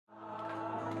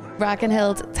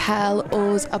Ragnhild, tell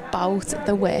us about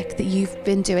the work that you've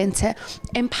been doing to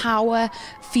empower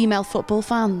female football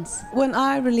fans. When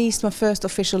I released my first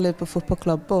official Liverpool Football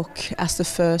Club book as the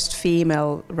first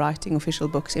female writing official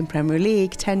books in Premier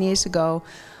League 10 years ago,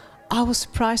 I was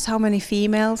surprised how many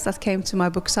females that came to my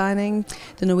book signing.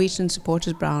 The Norwegian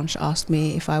supporters branch asked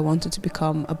me if I wanted to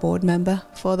become a board member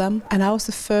for them. And I was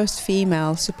the first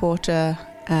female supporter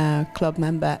club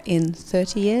member in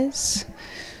 30 years.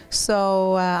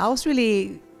 So I was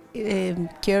really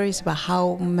curious about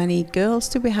how many girls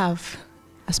do we have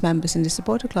as members in the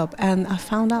supporter club. And I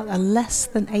found out that less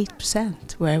than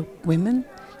 8% were women.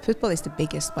 Football is the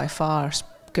biggest by far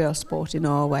girl sport in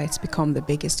Norway. It's become the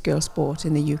biggest girl sport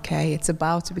in the UK. It's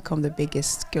about to become the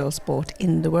biggest girl sport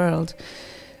in the world.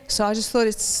 So I just thought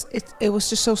it was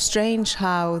just so strange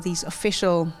how these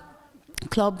official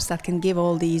clubs that can give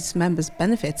all these members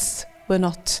benefits were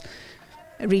not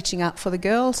reaching out for the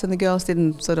girls, and the girls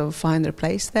didn't sort of find their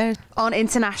place there. On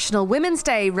International Women's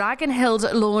Day,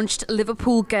 Ragnhild launched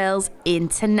Livergirls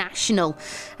International,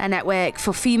 a network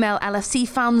for female LFC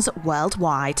fans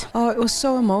worldwide. Oh, it was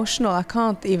so emotional. I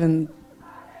can't even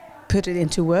put it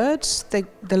into words.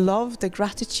 The love, the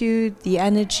gratitude, the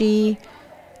energy,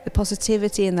 the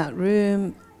positivity in that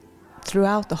room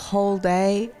throughout the whole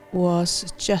day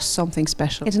was just something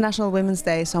special. International Women's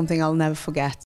Day is something I'll never forget.